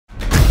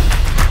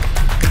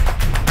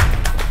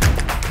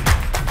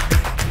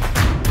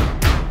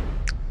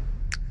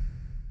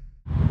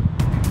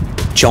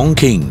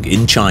Chongqing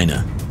in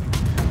China.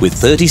 With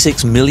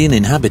 36 million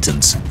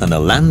inhabitants and a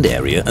land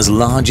area as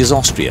large as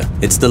Austria,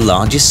 it's the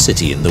largest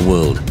city in the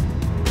world.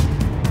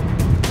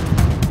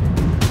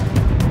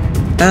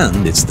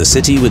 And it's the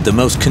city with the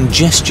most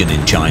congestion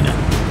in China.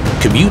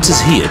 Commuters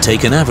here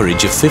take an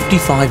average of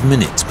 55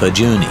 minutes per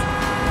journey.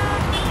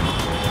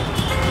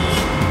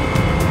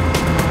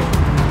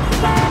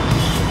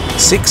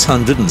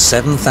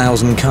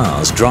 "607,000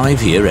 cars drive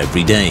here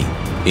every day.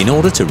 In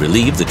order to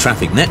relieve the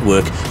traffic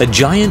network, a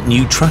giant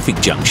new traffic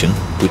junction,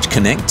 which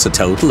connects a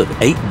total of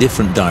 8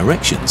 different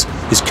directions,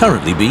 is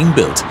currently being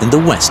built in the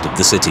west of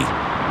the city.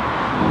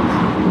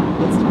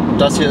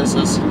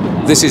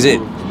 This is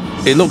it.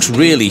 It looks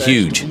really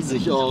huge,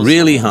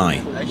 really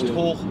high.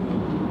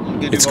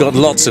 It's got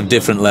lots of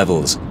different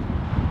levels.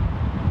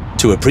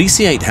 To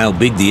appreciate how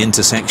big the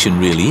intersection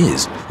really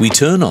is, we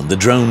turn on the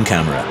drone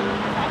camera.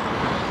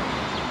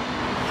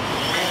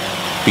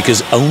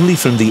 Because only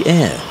from the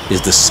air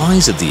is the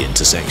size of the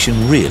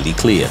intersection really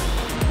clear.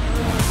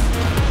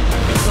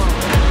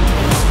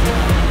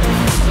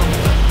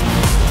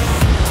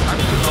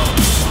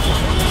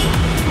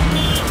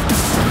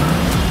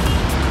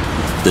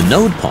 The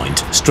node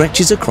point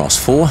stretches across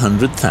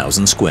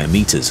 400,000 square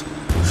meters.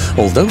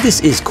 Although this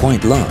is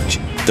quite large,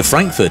 the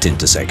Frankfurt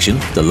intersection,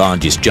 the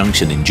largest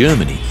junction in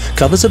Germany,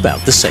 covers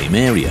about the same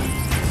area.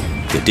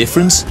 The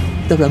difference?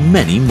 There are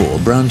many more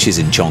branches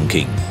in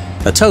Chongqing,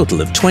 a total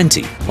of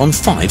 20 on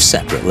 5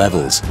 separate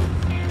levels.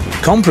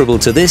 Comparable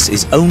to this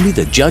is only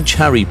the Judge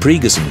Harry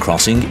Pregerson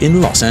crossing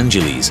in Los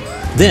Angeles.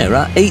 There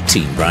are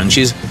 18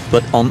 branches,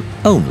 but on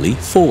only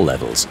 4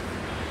 levels.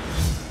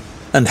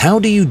 And how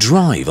do you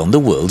drive on the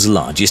world's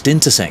largest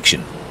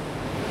intersection?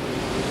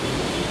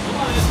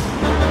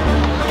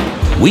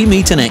 We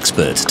meet an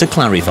expert to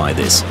clarify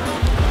this.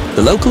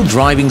 The local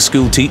driving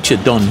school teacher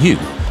Don Yu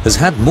has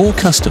had more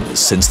customers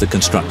since the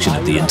construction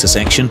of the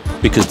intersection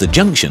because the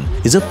junction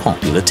is a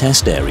popular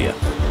test area.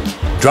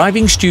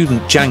 Driving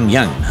student Zhang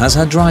Yan has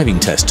her driving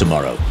test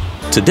tomorrow.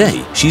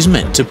 Today, she's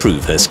meant to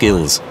prove her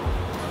skills.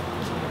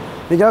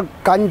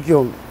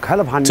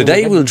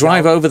 Today we'll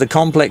drive over the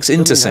complex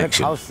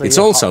intersection. It's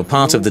also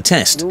part of the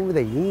test.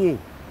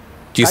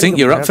 Do you think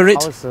you're up for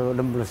it?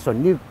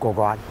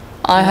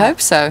 I hope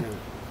so.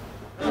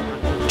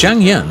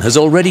 Zhang Yan has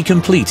already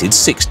completed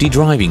 60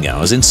 driving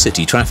hours in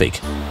city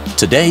traffic.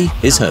 Today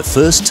is her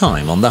first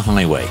time on the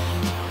highway.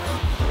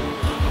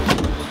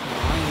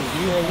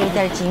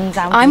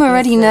 I'm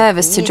already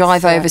nervous to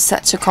drive over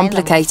such a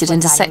complicated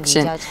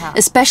intersection,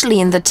 especially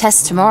in the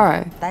test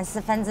tomorrow.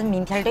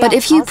 But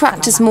if you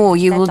practice more,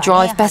 you will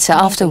drive better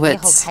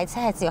afterwards.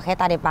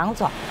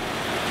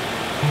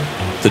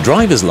 The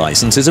driver's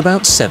license is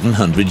about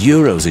 700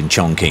 euros in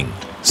Chongqing,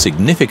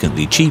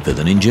 significantly cheaper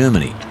than in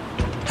Germany.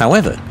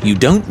 However, you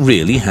don't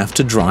really have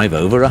to drive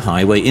over a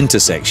highway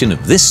intersection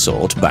of this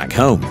sort back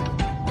home.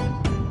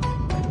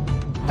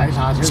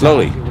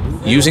 Slowly,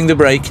 using the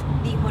brake.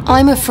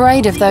 I'm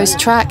afraid of those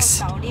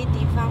tracks.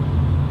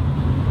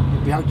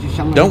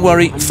 Don't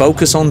worry,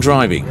 focus on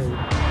driving.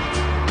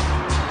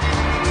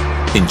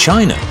 In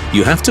China,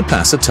 you have to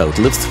pass a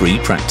total of 3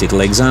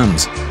 practical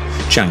exams.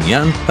 Zhang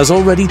Yan has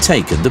already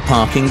taken the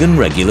parking and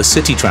regular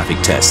city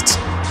traffic tests.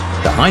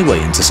 The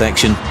highway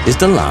intersection is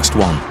the last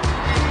one.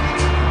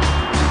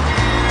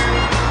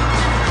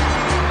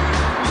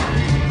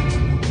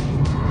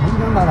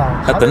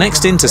 At the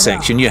next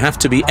intersection, you have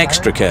to be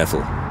extra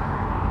careful.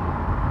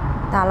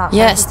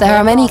 Yes, there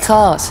are many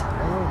cars.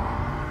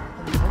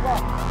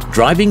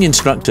 Driving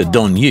instructor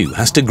Don Yu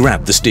has to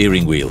grab the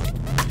steering wheel.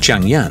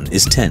 Zhang Yan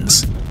is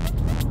tense.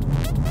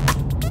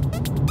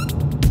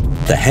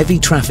 The heavy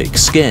traffic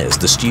scares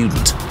the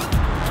student.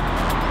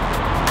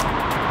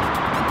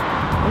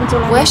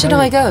 Where should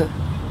I go?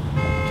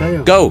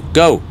 Go,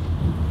 go!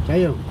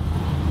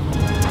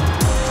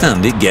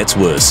 And it gets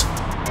worse.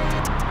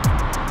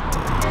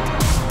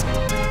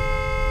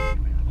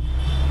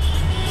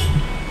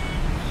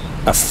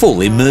 A full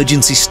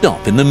emergency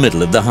stop in the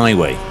middle of the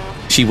highway.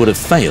 She would have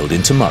failed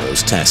in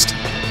tomorrow's test.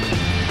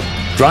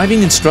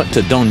 Driving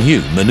instructor Don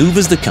Yu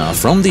maneuvers the car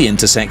from the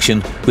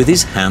intersection with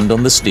his hand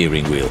on the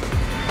steering wheel.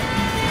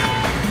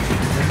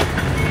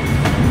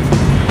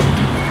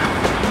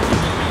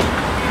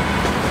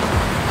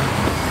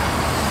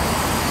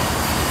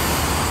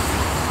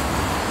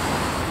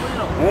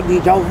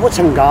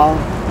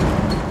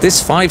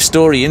 This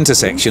 5-story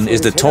intersection is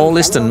the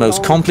tallest and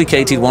most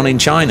complicated one in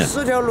China.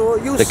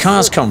 The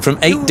cars come from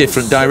 8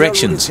 different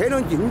directions.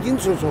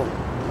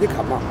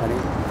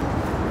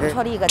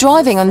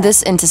 Driving on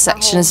this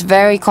intersection is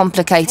very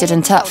complicated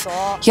and tough.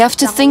 You have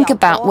to think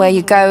about where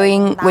you're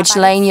going, which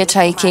lane you're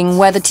taking,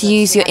 whether to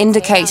use your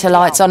indicator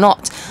lights or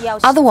not.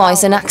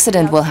 Otherwise, an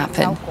accident will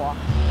happen.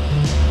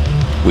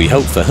 We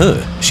hope for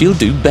her she'll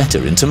do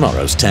better in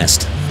tomorrow's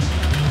test.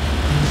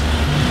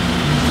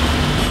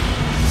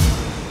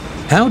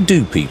 How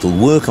do people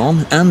work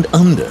on and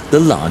under the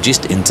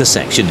largest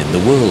intersection in the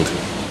world?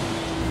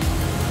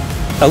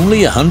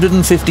 Only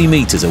 150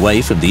 meters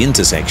away from the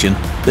intersection,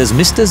 there's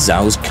Mr.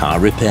 Zhao's car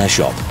repair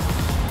shop.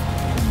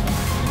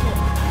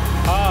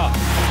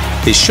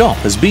 His shop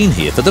has been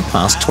here for the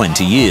past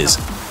 20 years.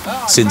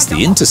 Since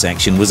the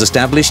intersection was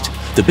established,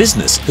 the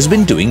business has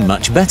been doing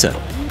much better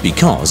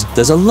because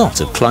there's a lot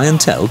of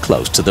clientele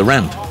close to the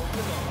ramp.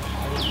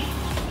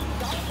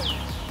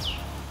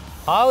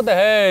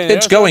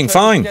 It's going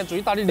fine,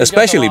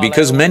 especially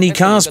because many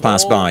cars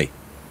pass by.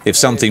 If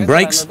something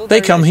breaks,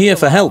 they come here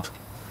for help.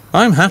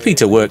 I'm happy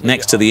to work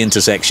next to the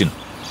intersection.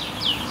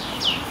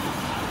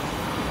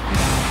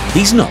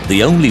 He's not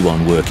the only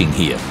one working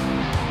here.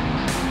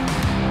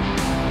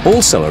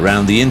 Also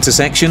around the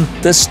intersection,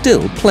 there's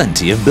still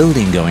plenty of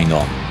building going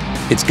on.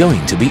 It's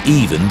going to be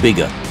even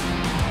bigger.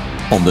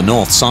 On the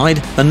north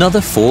side, another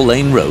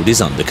 4-lane road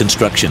is under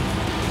construction.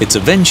 It's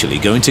eventually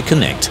going to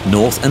connect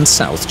North and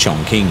South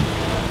Chongqing.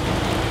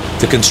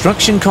 The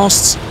construction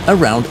costs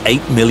around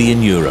 8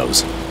 million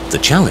euros. The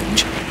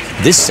challenge?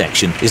 This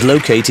section is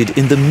located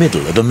in the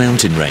middle of a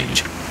mountain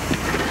range.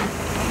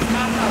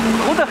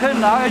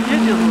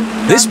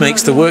 This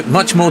makes the work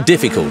much more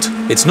difficult.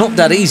 It's not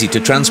that easy to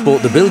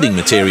transport the building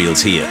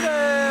materials here.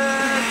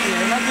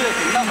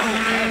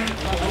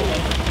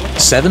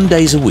 7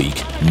 days a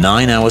week,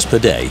 9 hours per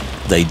day,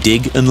 they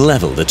dig and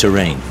level the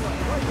terrain.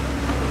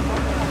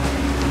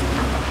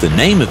 The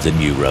name of the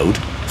new road,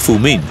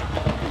 Fumin,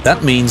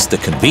 that means the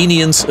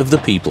convenience of the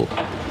people.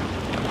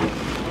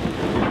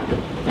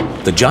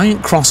 The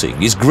giant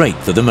crossing is great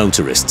for the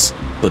motorists,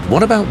 but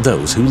what about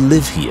those who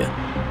live here?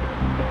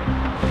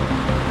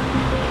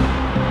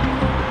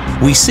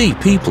 We see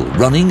people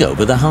running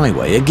over the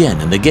highway again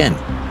and again.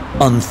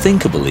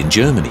 Unthinkable in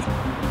Germany.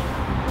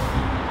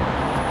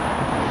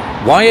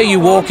 Why are you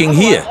walking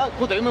here?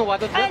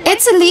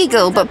 It's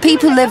illegal, but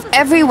people live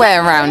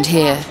everywhere around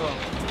here.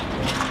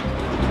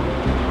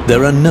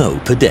 There are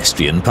no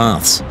pedestrian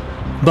paths,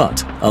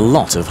 but a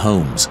lot of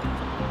homes.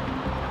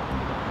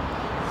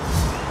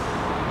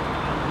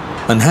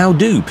 And how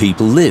do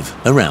people live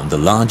around the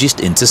largest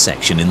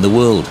intersection in the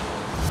world?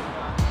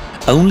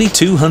 Only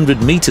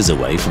 200 meters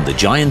away from the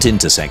giant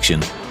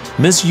intersection,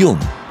 Ms. Yun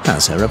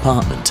has her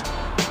apartment.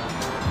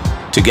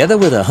 Together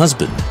with her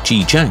husband,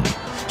 Ji Chang,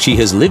 she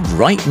has lived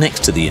right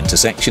next to the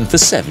intersection for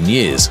 7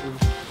 years.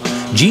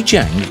 Ji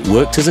Chang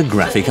worked as a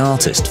graphic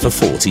artist for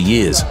 40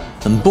 years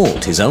and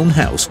bought his own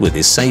house with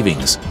his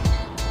savings.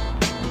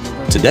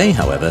 Today,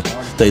 however,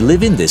 they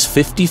live in this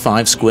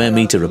 55 square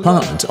meter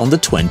apartment on the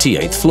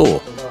 28th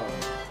floor.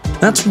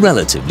 That's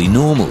relatively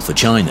normal for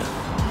China.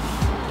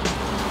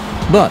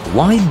 But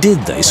why did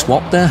they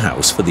swap their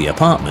house for the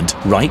apartment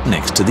right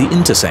next to the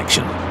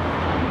intersection?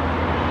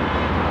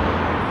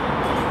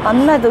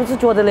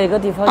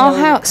 Our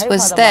house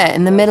was there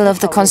in the middle of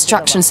the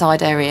construction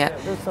site area,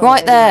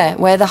 right there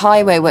where the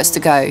highway was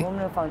to go.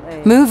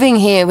 Moving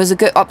here was a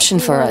good option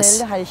for us.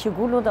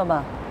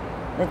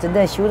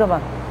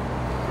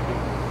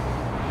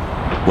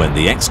 When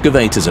the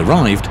excavators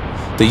arrived,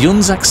 the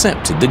Yuns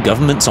accepted the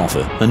government's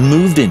offer and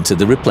moved into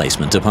the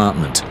replacement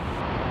apartment.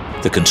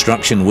 The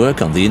construction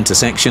work on the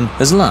intersection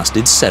has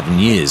lasted 7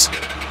 years.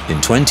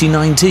 In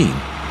 2019,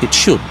 it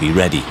should be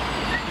ready.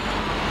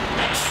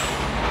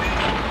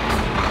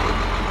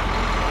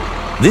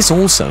 This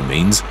also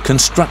means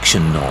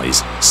construction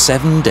noise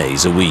 7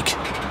 days a week.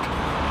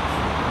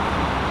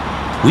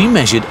 We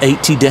measured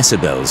 80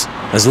 decibels,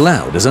 as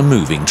loud as a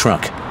moving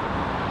truck.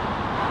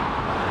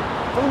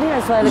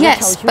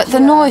 Yes, but the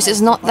noise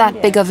is not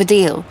that big of a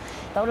deal.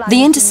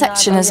 The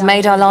intersection has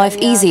made our life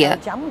easier,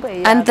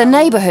 and the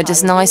neighborhood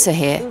is nicer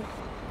here.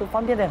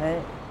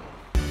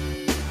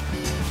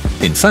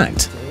 In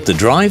fact, the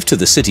drive to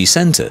the city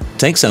center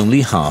takes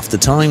only half the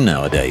time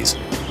nowadays.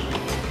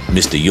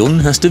 Mr. Yun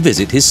has to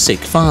visit his sick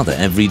father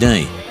every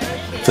day.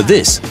 For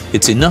this,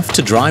 it's enough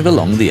to drive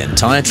along the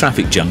entire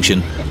traffic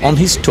junction on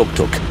his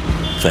tuk-tuk.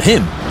 For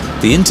him,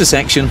 the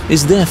intersection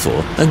is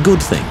therefore a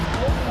good thing.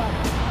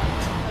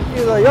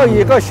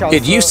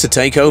 It used to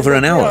take over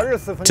an hour.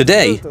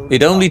 Today,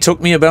 it only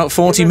took me about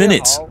 40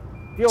 minutes.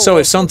 So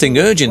if something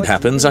urgent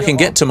happens, I can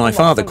get to my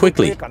father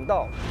quickly.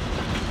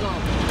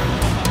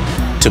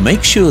 To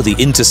make sure the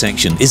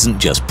intersection isn't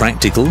just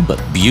practical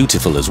but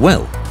beautiful as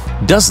well,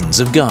 dozens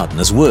of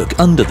gardeners work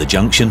under the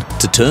junction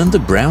to turn the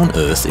brown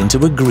earth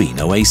into a green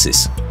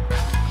oasis.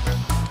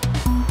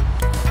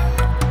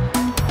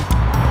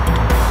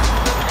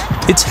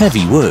 It's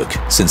heavy work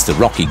since the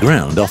rocky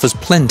ground offers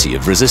plenty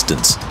of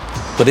resistance.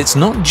 But it's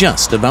not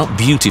just about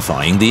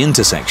beautifying the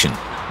intersection.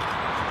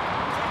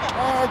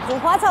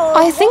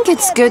 I think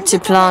it's good to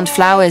plant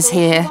flowers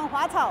here.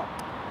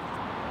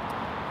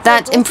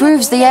 That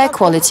improves the air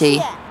quality.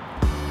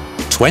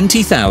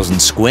 20,000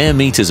 square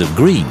meters of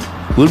green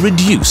will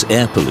reduce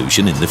air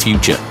pollution in the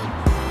future.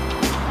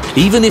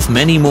 Even if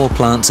many more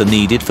plants are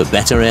needed for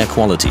better air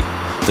quality,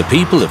 the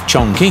people of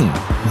Chongqing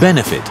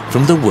benefit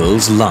from the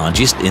world's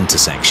largest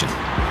intersection.